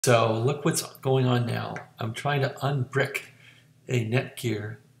So look what's going on now. I'm trying to unbrick a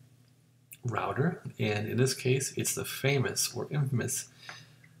Netgear router, and in this case, it's the famous or infamous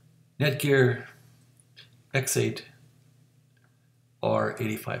Netgear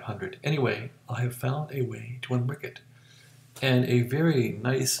R8500. Anyway, I have found a way to unbrick it. And a very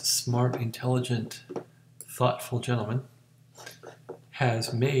nice, smart, intelligent, thoughtful gentleman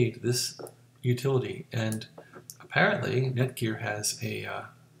has made this utility. And apparently, Netgear has a,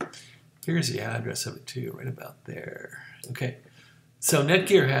 here's the address of it too, right about there. Okay, so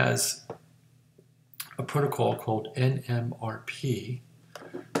Netgear has a protocol called nrmp,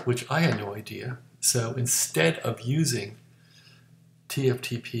 which I had no idea. So instead of using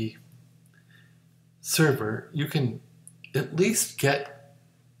TFTP server, you can at least get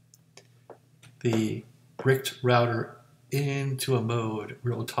the bricked router into a mode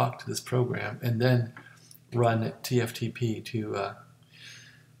where it will talk to this program and then run TFTP to,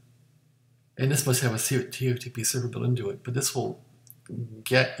 and this must have a TFTP server built into it, but this will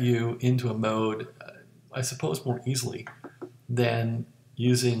get you into a mode, I suppose, more easily than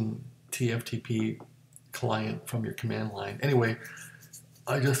using TFTP client from your command line. Anyway,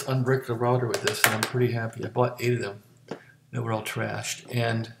 I just unbricked a router with this and I'm pretty happy. I bought 8 of them that were all trashed,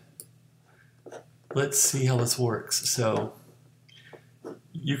 and let's see how this works. So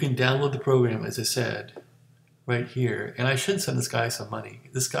you can download the program, as I said, right here, and I should send this guy some money.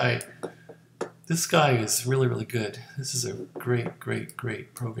 This guy is really, really good. This is a great, great,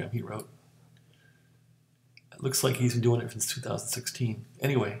 great program he wrote. It looks like he's been doing it since 2016.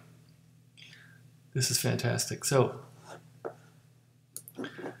 Anyway, this is fantastic. So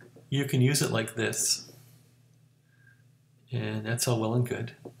you can use it like this, and that's all well and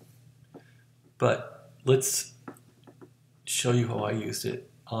good. But let's show you how I used it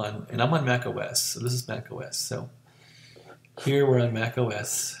on, and I'm on macOS, so this is macOS. So here we're on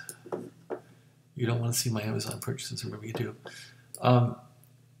macOS. You don't want to see my Amazon purchases, or whatever you do.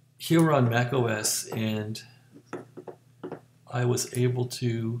 Here we're on macOS, and I was able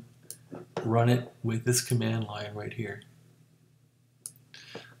to run it with this command line right here.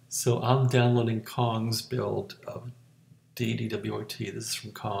 So I'm downloading Kong's build of dd-wrt. This is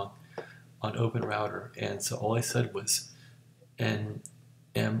from Kong on Open Router, and so all I said was nrmpflash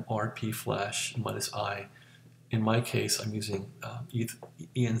 -i. In my case, I'm using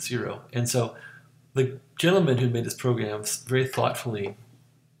en0, and so the gentleman who made this program very thoughtfully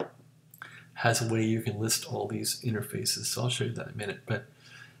has a way you can list all these interfaces, so I'll show you that in a minute. But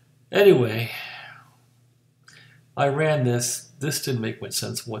anyway, I ran this. This didn't make much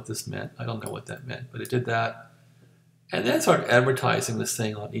sense what this meant. I don't know what that meant, but it did that. And then I started advertising this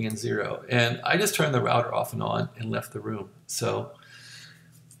thing on en0, and I just turned the router off and on and left the room. So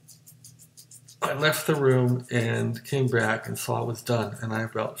I left the room and came back and saw it was done, and I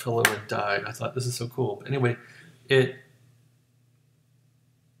about fell over and died. I thought, this is so cool. But anyway, it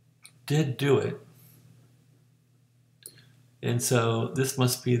did do it. And so this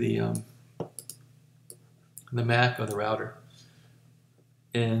must be the Mac or the router.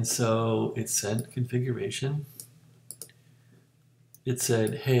 And so it sent configuration. It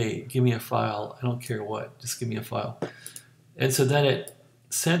said, hey, give me a file. I don't care what, just give me a file. And so then it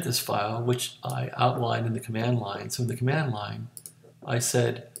sent this file, which I outlined in the command line. So in the command line, I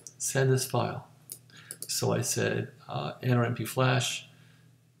said, send this file. So I said, nrmpflash,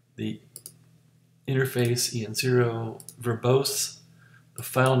 the interface en0 verbose, the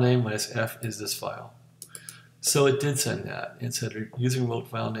file name -f is this file. So it did send that. It said using remote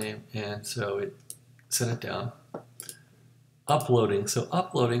file name, and so it sent it down. Uploading. So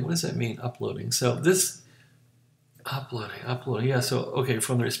uploading, what does that mean, uploading? So this uploading, yeah, so okay,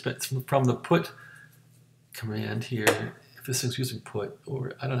 from the put command here, if this is using put,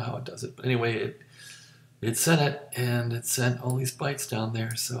 or I don't know how it does it, but anyway, it sent it, and it sent all these bytes down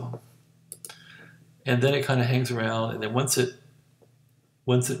there, so, and then it kind of hangs around, and then once it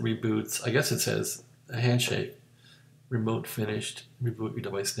reboots, I guess it says a handshake, remote finished, reboot your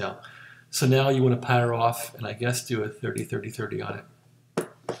device now. So now you want to power off, and I guess do a 30-30-30 on it.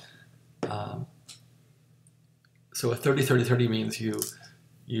 So a 30-30-30 means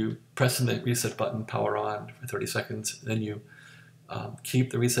you press the reset button, power on for 30 seconds, then you keep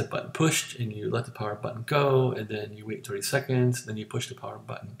the reset button pushed, and you let the power button go, and then you wait 30 seconds, then you push the power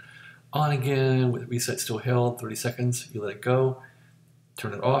button on again with the reset still held, 30 seconds, you let it go,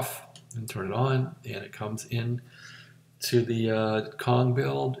 turn it off, and turn it on, and it comes in to the Kong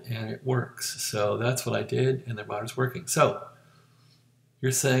build, and it works. So that's what I did, and the router's working. So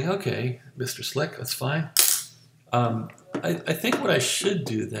you're saying, okay, Mr. Slick, that's fine. I think what I should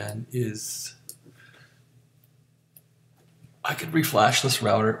do then is I could reflash this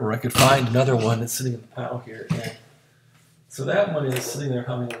router, or I could find another one that's sitting in the pile here. And so that one is sitting there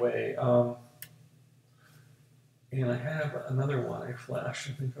humming away. And I have another one I flashed,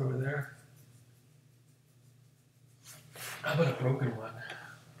 I think, over there. How about a broken one?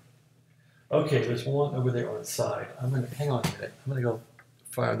 Okay, there's one over there on the side. I'm gonna hang on a minute. I'm gonna go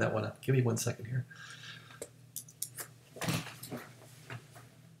fire that one up. Give me 1 second here.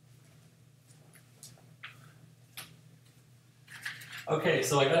 Okay,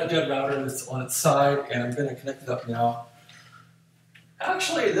 so I got a dead router that's on its side, and I'm gonna connect it up now.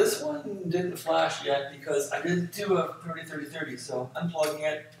 Actually, this one didn't flash yet because I didn't do a 30-30-30, so I'm unplugging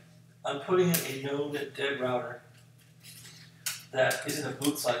it. I'm putting in a known dead router that is in a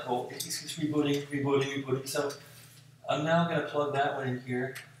boot cycle. It keeps rebooting. So I'm now going to plug that one in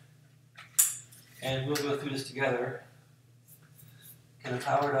here, and we'll go through this together. Get it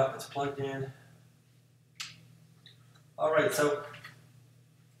powered up. It's plugged in. All right. So,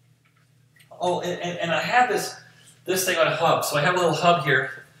 and I have this thing on a hub. So I have a little hub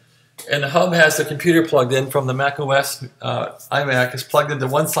here, and the hub has the computer plugged in from the macOS iMac. Is plugged into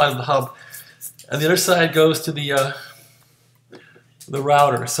one side of the hub, and the other side goes to the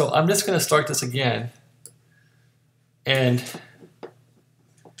router. So I'm just going to start this again, and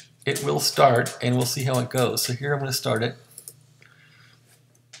it will start, and we'll see how it goes. So here I'm going to start it,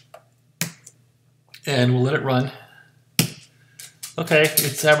 and we'll let it run. Okay,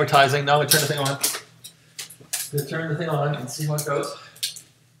 it's advertising. Now I'm going to turn the thing on. I'm going to turn the thing on and see how it goes.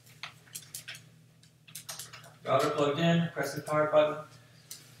 Router plugged in, press the power button,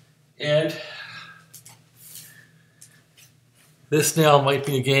 and this now might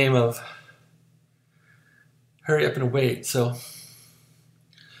be a game of hurry up and wait. So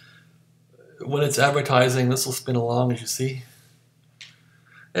when it's advertising, this will spin along, as you see.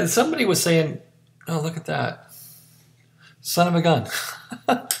 And somebody was saying, oh, look at that. Son of a gun.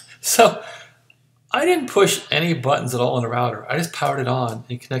 So I didn't push any buttons at all on the router. I just powered it on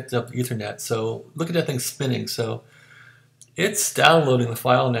and connected up to Ethernet. So look at that thing spinning. So it's downloading the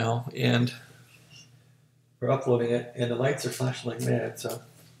file now, and we're uploading it, and the lights are flashing like mad. So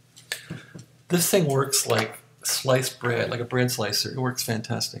this thing works like sliced bread, like a bread slicer. It works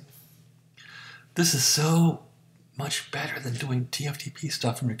fantastic. This is so much better than doing TFTP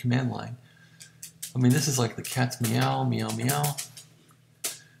stuff from your command line. I mean, this is like the cat's meow, meow, meow.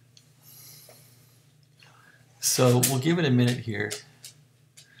 So we'll give it a minute here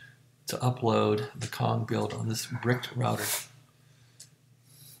to upload the Kong build on this bricked router.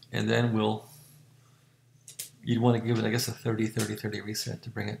 And then you'd want to give it, I guess, a 30-30-30 reset to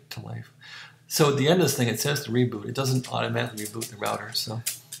bring it to life. So at the end of this thing, it says to reboot. It doesn't automatically reboot the router. So,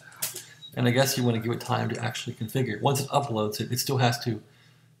 and I guess you want to give it time to actually configure it. Once it uploads it, it still has to,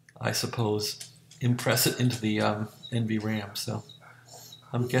 I suppose, impress it into the NVRAM. So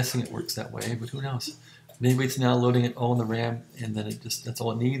I'm guessing it works that way, but who knows? Maybe it's now loading it all in the RAM, and then that's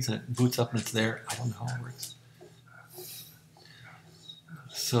all it needs, and it boots up and it's there. I don't know how it works.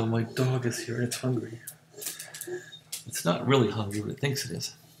 So my dog is here, and it's hungry. It's not really hungry, but it thinks it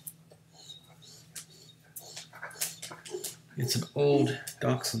is. It's an old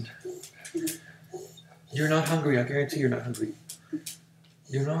dachshund. You're not hungry, I guarantee you're not hungry.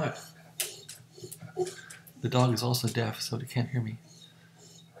 You're not. The dog is also deaf, so it can't hear me.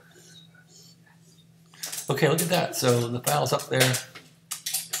 Okay, look at that. So the file's up there.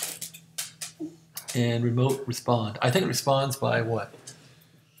 And remote respond. I think it responds by what?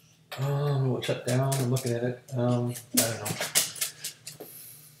 We'll shut down. I'm looking at it. I don't know.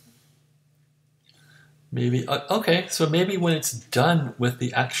 Maybe, okay, so maybe when it's done with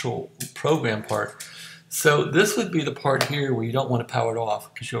the actual program part. So this would be the part here where you don't want to power it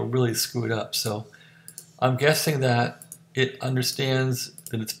off because you'll really screw it up. So I'm guessing that it understands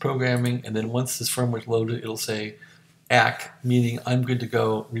that it's programming, and then once this firmware is loaded, it'll say ACK, meaning I'm good to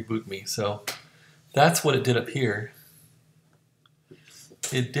go, reboot me. So that's what it did up here.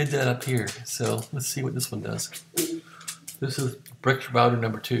 It did that up here. So let's see what this one does. This is brick router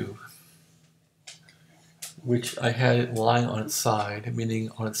number 2, which I had it lying on its side,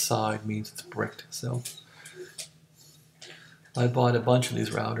 meaning on its side means it's bricked. So I bought a bunch of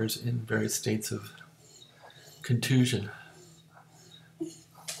these routers in various states of contusion.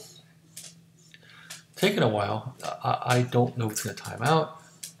 Taken a while. I don't know if it's going to time out,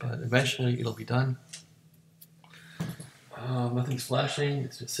 but eventually it'll be done. Nothing's flashing.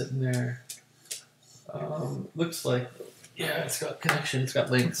 It's just sitting there. Looks like, yeah, it's got connection. It's got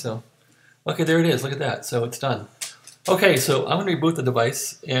link. So, okay, there it is. Look at that. So it's done. Okay, so I'm going to reboot the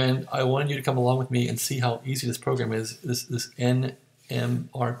device, and I wanted you to come along with me and see how easy this program is. This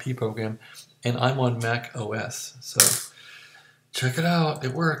nrmp program, and I'm on Mac OS. So check it out.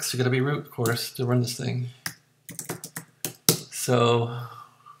 It works. You got to be root, of course, to run this thing. So,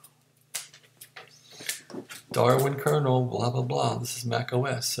 Darwin kernel, blah, blah, blah. This is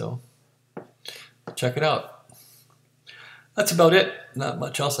macOS, so check it out. That's about it. Not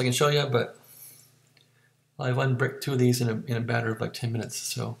much else I can show you, but I've unbricked 2 of these in a matter of like 10 minutes,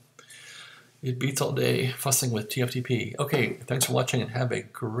 so it beats all day fussing with TFTP. Okay, thanks for watching and have a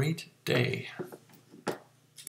great day.